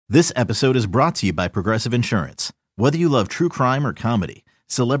This episode is brought to you by Progressive Insurance. Whether you love true crime or comedy,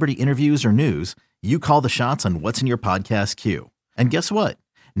 celebrity interviews or news, you call the shots on what's in your podcast queue. And guess what?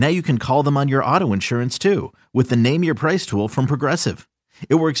 Now you can call them on your auto insurance too with the Name Your Price tool from Progressive.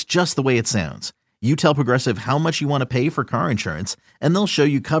 It works just the way it sounds. You tell Progressive how much you want to pay for car insurance, and they'll show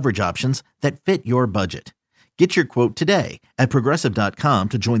you coverage options that fit your budget. Get your quote today at Progressive.com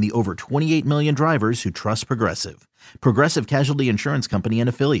to join the over 28 million drivers who trust Progressive. Progressive Casualty Insurance Company and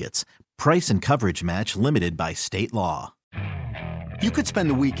Affiliates. Price and coverage match limited by state law. You could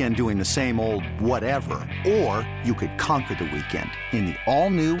spend the weekend doing the same old whatever, or you could conquer the weekend in the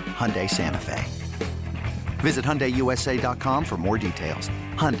all-new Hyundai Santa Fe. Visit HyundaiUSA.com for more details.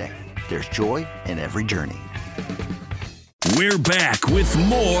 Hyundai, there's joy in every journey. We're back with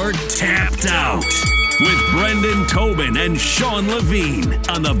more Tapped Out with Brendan Tobin and Sean Levine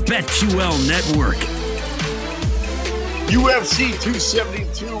on the BetQL Network. UFC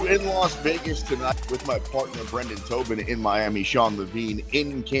 272 in Las Vegas tonight with my partner Brendan Tobin in Miami, Sean Levine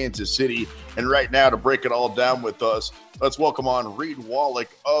in Kansas City. And right now to break it all down with us, let's welcome on Reed Wallach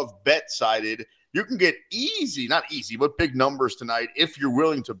of BetSided. You can get not easy, but big numbers tonight if you're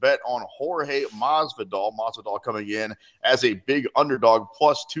willing to bet on Jorge Masvidal. Masvidal coming in as a big underdog,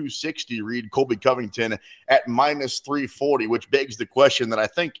 plus 260. Reed, Colby Covington at minus 340, which begs the question that I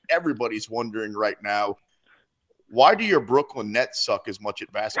think everybody's wondering right now. Why do your Brooklyn Nets suck as much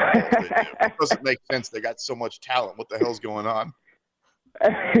at basketball as they do? It doesn't make sense. They got so much talent. What the hell's going on?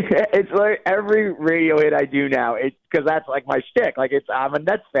 It's like every radio hit I do now. It's because that's like my shtick. Like I'm a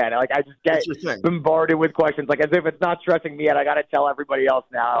Nets fan. Like I just get bombarded with questions. Like as if it's not stressing me out. I got to tell everybody else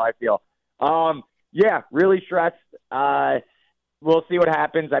now how I feel. Yeah, really stressed. We'll see what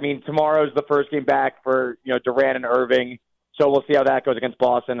happens. I mean, tomorrow's the first game back for Durant and Irving, so we'll see how that goes against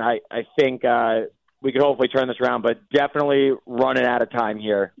Boston. I think we could hopefully turn this around, but definitely running out of time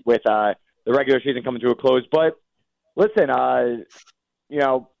here with the regular season coming to a close. But listen,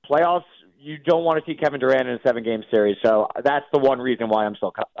 playoffs, you don't want to see Kevin Durant in a 7-game series. So that's the one reason why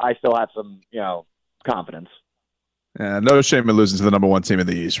I still have some, confidence. Yeah, no shame in losing to the number one team in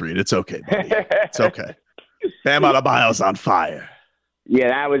the East, Reed. It's okay, buddy. It's okay. Bam Adebayo's on fire. Yeah,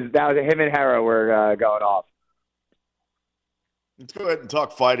 that was him and Hero were going off. Let's go ahead and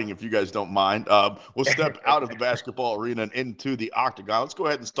talk fighting if you guys don't mind. We'll step out of the basketball arena and into the octagon. Let's go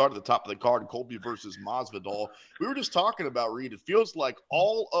ahead and start at the top of the card, Colby versus Masvidal. We were just talking about, Reed, it feels like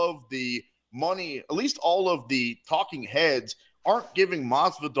all of the money, at least all of the talking heads, aren't giving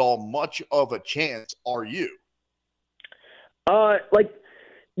Masvidal much of a chance. Are you?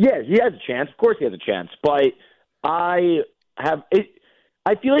 Yeah, he has a chance. Of course he has a chance. But I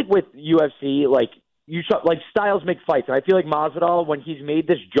feel like with UFC, styles make fights. And I feel like Masvidal, when he's made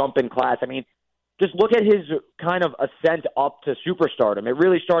this jump in class, I mean, just look at his kind of ascent up to superstardom. It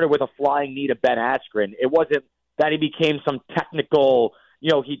really started with a flying knee to Ben Askren. It wasn't that he became some technical,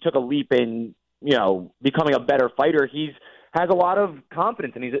 he took a leap in, becoming a better fighter. Has a lot of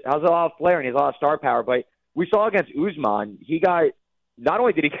confidence and he has a lot of flair and he has a lot of star power. But we saw against Usman, not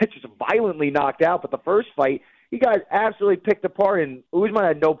only did he get just violently knocked out, but the first fight, he got absolutely picked apart, and Usman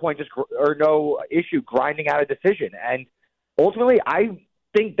had no issue grinding out a decision. And ultimately, I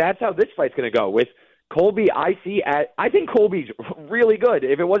think that's how this fight's going to go. With Colby, I think Colby's really good.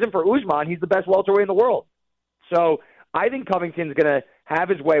 If it wasn't for Usman, he's the best welterweight in the world. So I think Covington's going to have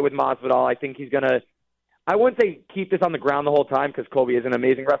his way with Masvidal. I think he's going to, I wouldn't say keep this on the ground the whole time because Colby is an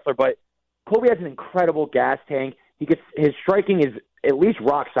amazing wrestler, but Colby has an incredible gas tank. His striking is at least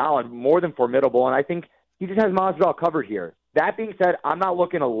rock solid, more than formidable, and I think he just has Masvidal covered here. That being said, I'm not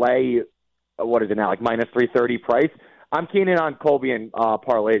looking to lay, what is it now, like minus 330 price. I'm keen in on Colby and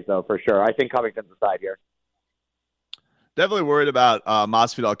parlays, though, for sure. I think Covington's the side here. Definitely worried about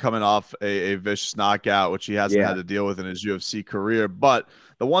Masvidal coming off a vicious knockout, which he hasn't had to deal with in his UFC career. But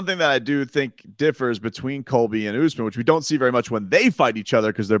the one thing that I do think differs between Colby and Usman, which we don't see very much when they fight each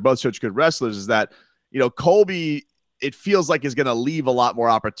other because they're both such good wrestlers, is that, Colby, it feels like is going to leave a lot more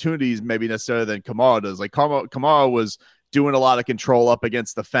opportunities, maybe necessarily than Kamaru does. Like Kamaru was doing a lot of control up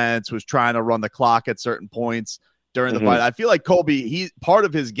against the fence, was trying to run the clock at certain points during the fight. I feel like Colby, part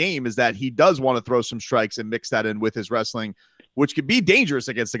of his game is that he does want to throw some strikes and mix that in with his wrestling, which could be dangerous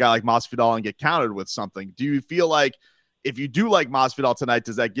against a guy like Masvidal and get countered with something. Do you feel like if you do like Masvidal tonight,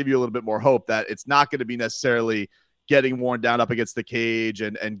 does that give you a little bit more hope that it's not going to be necessarily getting worn down up against the cage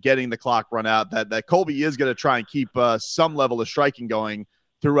and getting the clock run out, that Colby is going to try and keep some level of striking going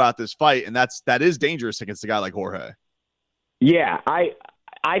throughout this fight, and that is dangerous against a guy like Jorge? Yeah, I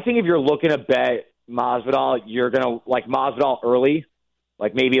think if you're looking to bet Masvidal, you're gonna like Masvidal early,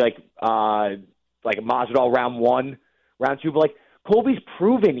 like maybe like Masvidal round 1, round 2. But like Colby's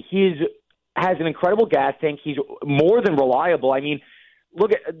proven has an incredible gas tank. He's more than reliable. I mean,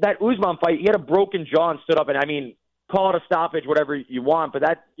 look at that Usman fight. He had a broken jaw and stood up, and I mean, call it a stoppage, whatever you want, but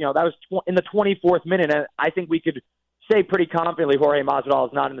that was in the 24th minute, and I think we could say pretty confidently Jorge Masvidal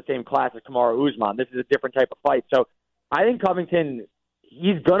is not in the same class as Kamaru Usman. This is a different type of fight. So I think Covington,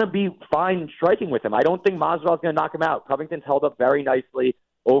 he's going to be fine striking with him. I don't think Masvidal is going to knock him out. Covington's held up very nicely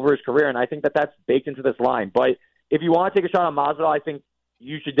over his career, and I think that's baked into this line. But if you want to take a shot on Masvidal, I think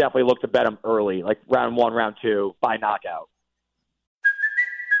you should definitely look to bet him early, like round 1, round 2, by knockout.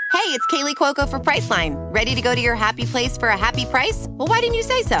 Hey, it's Kaylee Cuoco for Priceline. Ready to go to your happy place for a happy price? Well, why didn't you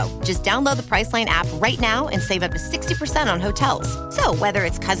say so? Just download the Priceline app right now and save up to 60% on hotels. So whether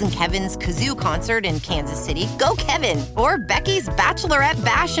it's Cousin Kevin's Kazoo Concert in Kansas City, go Kevin, or Becky's Bachelorette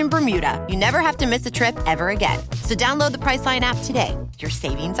Bash in Bermuda, you never have to miss a trip ever again. So download the Priceline app today. Your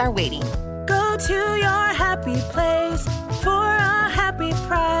savings are waiting. Go to your happy place for a happy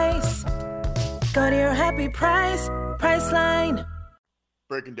price. Go to your happy price, Priceline.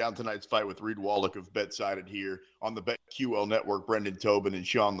 Breaking down tonight's fight with Reed Wallach of BetSided here on the BetQL Network, Brendan Tobin and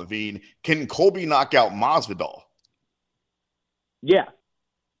Sean Levine. Can Colby knock out Masvidal? Yeah.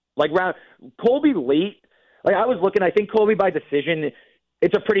 Colby late. Like, I was looking, I think Colby by decision,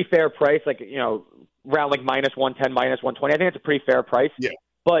 it's a pretty fair price. Round minus 110, minus 120. I think it's a pretty fair price. Yeah.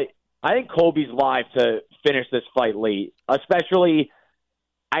 But I think Colby's live to finish this fight late, especially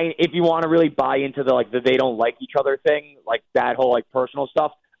if you want to really buy into the they don't like each other thing, like that whole personal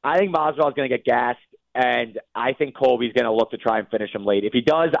stuff. I think Masvidal is going to get gassed, and I think Colby's going to look to try and finish him late. If he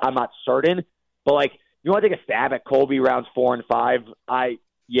does, I'm not certain, but you want to take a stab at Colby rounds 4 and 5? I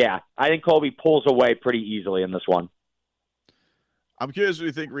think Colby pulls away pretty easily in this one. I'm curious what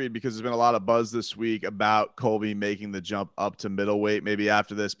you think, Reed, because there's been a lot of buzz this week about Colby making the jump up to middleweight, maybe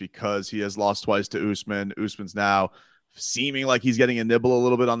after this, because he has lost twice to Usman. Usman's now seeming like he's getting a nibble a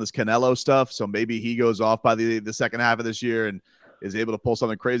little bit on this Canelo stuff. So maybe he goes off by the second half of this year and is able to pull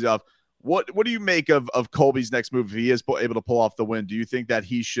something crazy off. What do you make of Colby's next move if he is able to pull off the win? Do you think that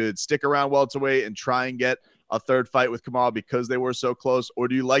he should stick around welterweight and try and get a third fight with Kamaru because they were so close? Or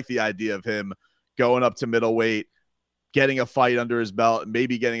do you like the idea of him going up to middleweight, getting a fight under his belt,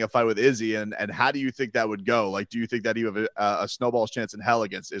 maybe getting a fight with Izzy? And how do you think that would go? Do you think that he would have a snowball's chance in hell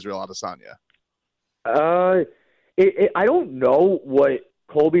against Israel Adesanya? I don't know what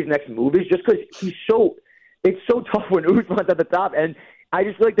Colby's next move is, just because it's so tough when Usman's at the top, and I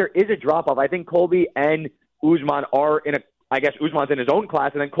just feel like there is a drop-off. I think Colby and Usman are I guess Usman's in his own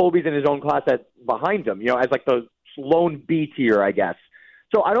class, and then Colby's in his own class behind him, as the lone B tier, I guess.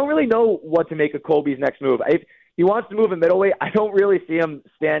 So I don't really know what to make of Colby's next move. If he wants to move in middleweight, I don't really see him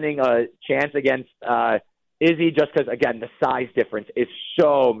standing a chance against Izzy, just because, again, the size difference is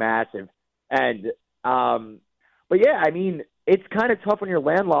so massive. And but yeah, I mean, it's kind of tough when you're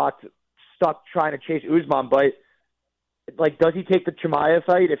landlocked, stuck trying to chase Usman. But does he take the Chimaev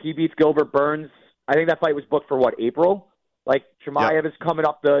fight if he beats Gilbert Burns? I think that fight was booked for April. Chimaev is coming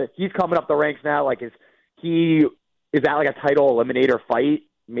up he's coming up the ranks now. Is that a title eliminator fight?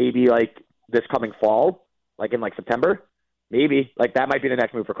 Maybe this coming fall, in September, maybe that might be the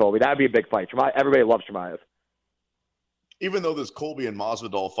next move for Colby. That would be a big fight. Everybody loves Chimaev. Even though this Colby and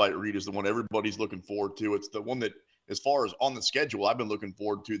Masvidal fight, Reed, is the one everybody's looking forward to, it's the one that, as far as on the schedule, I've been looking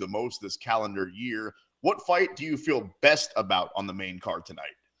forward to the most this calendar year. What fight do you feel best about on the main card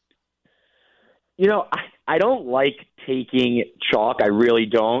tonight? I don't like taking chalk. I really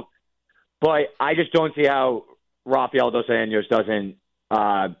don't. But I just don't see how Rafael Dos Anjos doesn't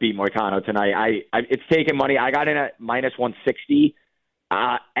beat Moicano tonight. It's taking money. I got in at minus 160.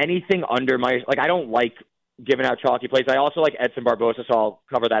 Anything under I don't like giving out chalky plays. I also like Edson Barbosa, so I'll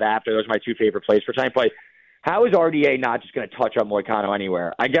cover that after. Those are my two favorite plays for tonight. But how is RDA not just going to touch up Moicano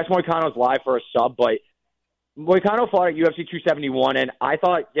anywhere? I guess Moicano's live for a sub, but Moicano fought at UFC 271, and I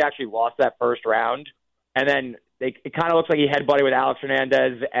thought he actually lost that first round. And then it kind of looks like he headbutted with Alex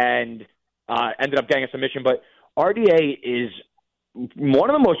Hernandez and ended up getting a submission. But RDA is one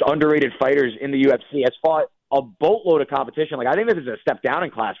of the most underrated fighters in the UFC. Has fought a boatload of competition. I think this is a step down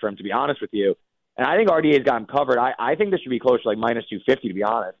in class for him, to be honest with you. And I think RDA's got him covered. I think this should be close to minus 250, to be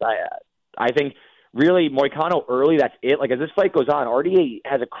honest. I think really Moicano early, that's it. As this fight goes on, RDA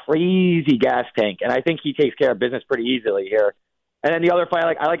has a crazy gas tank, and I think he takes care of business pretty easily here. And then the other fight,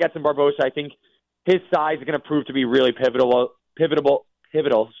 I like Edson Barbosa. I think his size is going to prove to be really pivotal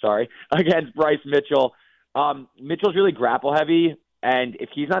against Bryce Mitchell. Mitchell's really grapple heavy, and if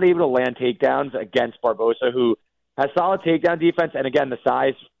he's not able to land takedowns against Barbosa, who has solid takedown defense, and again, the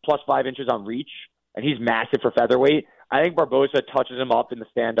size plus 5 inches on reach, and he's massive for featherweight, I think Barbosa touches him up in the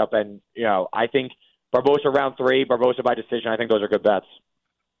stand-up, and, I think Barbosa round 3, Barbosa by decision. I think those are good bets.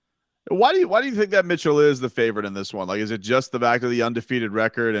 Why do you think that Mitchell is the favorite in this one? Like, is it just the fact of the undefeated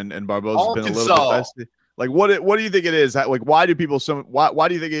record and Barbosa's been a little bit besty? Like, what do you think it is? Like, why do people why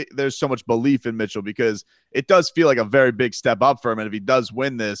do you think there's so much belief in Mitchell? Because it does feel like a very big step up for him, and if he does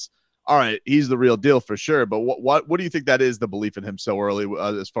win this, all right, he's the real deal for sure. But what do you think that is, the belief in him so early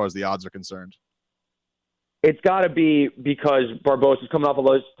as far as the odds are concerned? It's got to be because Barbosa's coming off a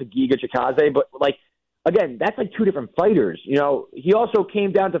loss to Giga Chikadze, but like, again, that's like two different fighters. You know, he also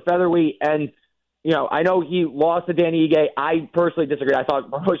came down to featherweight, and you know, I know he lost to Danny Ige. I personally disagree. I thought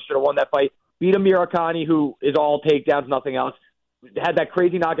Barbosa should have won that fight. Beat Amir Akhani, who is all takedowns, nothing else. Had that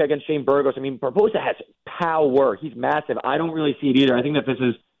crazy knockout against Shane Burgos. I mean, Barbosa has power. He's massive. I don't really see it either. I think that this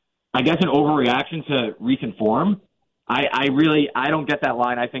is, I guess, an overreaction to recent form. I don't get that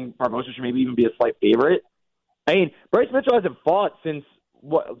line. I think Barbosa should maybe even be a slight favorite. I mean, Bryce Mitchell hasn't fought since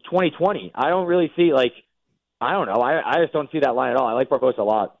 2020. I don't really see, like, I don't know. I just don't see that line at all. I like Barbosa a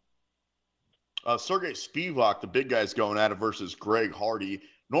lot. Sergey Spivak, the big guy's going at it versus Greg Hardy.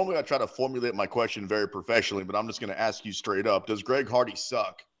 Normally I try to formulate my question very professionally, but I'm just going to ask you straight up. Does Greg Hardy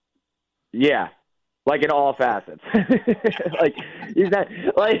suck? Yeah, like in all facets. Like he's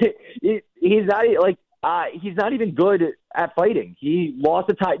not even good at fighting. He lost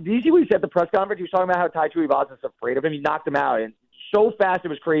to Tai. Did you see what he said at the press conference? He was talking about how Tai Tuivasa is afraid of him. He knocked him out, and so fast it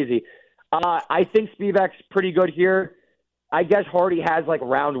was crazy. I think Spivak's pretty good here. I guess Hardy has like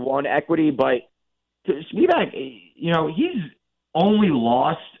round 1 equity, but Spivak, you know, he's only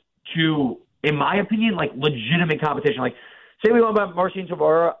lost to, in my opinion, like legitimate competition. Like, say we want about Marcin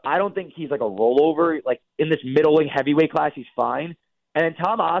Tybura, I don't think he's like a rollover. Like in this middling heavyweight class, he's fine. And then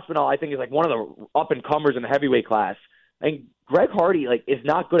Tom Aspinall, I think, is like one of the up and comers in the heavyweight class. And Greg Hardy, like, is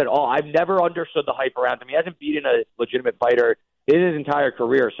not good at all. I've never understood the hype around him. He hasn't beaten a legitimate fighter in his entire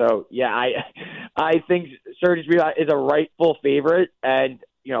career. So yeah, I think Sergey Spivak is a rightful favorite, and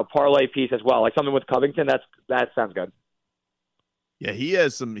you know, parlay piece as well, like something with Covington. That sounds good. Yeah, he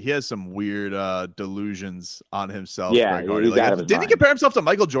has some weird delusions on himself. Yeah, didn't he compare himself to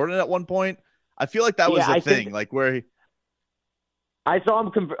Michael Jordan at one point? I feel like that was a thing, like where I saw him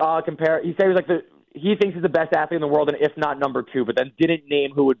compare. He said he was like he thinks he's the best athlete in the world, and if not number 2, but then didn't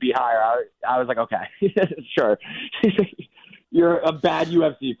name who would be higher. I was like, okay, sure. You're a bad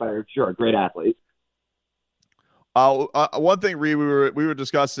UFC fighter, sure, great athlete. One thing, Reed, we were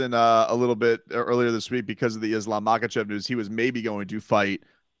discussing a little bit earlier this week because of the Islam Makhachev news. He was maybe going to fight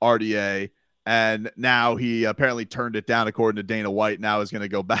RDA, and now he apparently turned it down, according to Dana White. Now is going to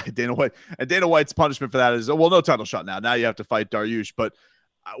go back. Dana White's punishment for that is, well, no title shot now. Now you have to fight Dariush. But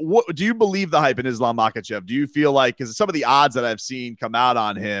what do you believe the hype in Islam Makhachev? Do you feel like, because some of the odds that I've seen come out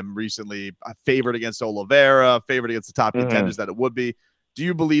on him recently, favored against Oliveira, favored against the top contenders that it would be, do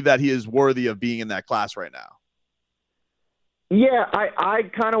you believe that he is worthy of being in that class right now? Yeah, I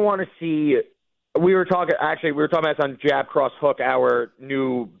kind of want to see. We were talking about this on Jab Cross Hook, our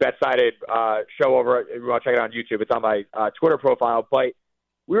new bet-sided show over. If you want to check it out on YouTube, it's on my Twitter profile. But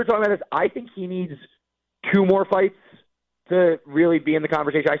we were talking about this. I think he needs 2 more fights to really be in the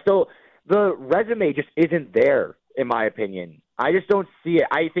conversation. The resume just isn't there, in my opinion. I just don't see it.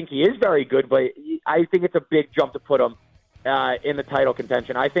 I think he is very good, but I think it's a big jump to put him in the title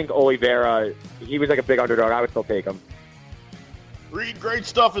contention. I think Oliveira, he was like a big underdog. I would still take him. Reed, great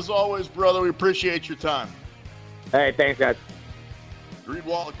stuff as always, brother. We appreciate your time. Hey, thanks, guys. Reed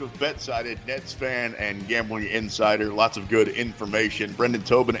Wallach of BetSided, Nets fan and gambling insider. Lots of good information. Brendan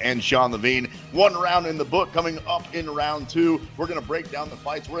Tobin and Sean Levine. 1 round in the book coming up in round 2. We're going to break down the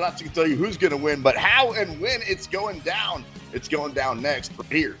fights. We're not going to tell you who's going to win, but how and when it's going down. It's going down next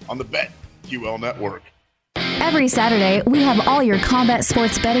here on the BetQL Network. Every Saturday, we have all your combat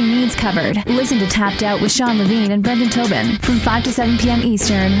sports betting needs covered. Listen to Tapped Out with Sean Levine and Brendan Tobin from 5 to 7 p.m.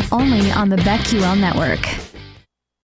 Eastern, only on the BetQL Network.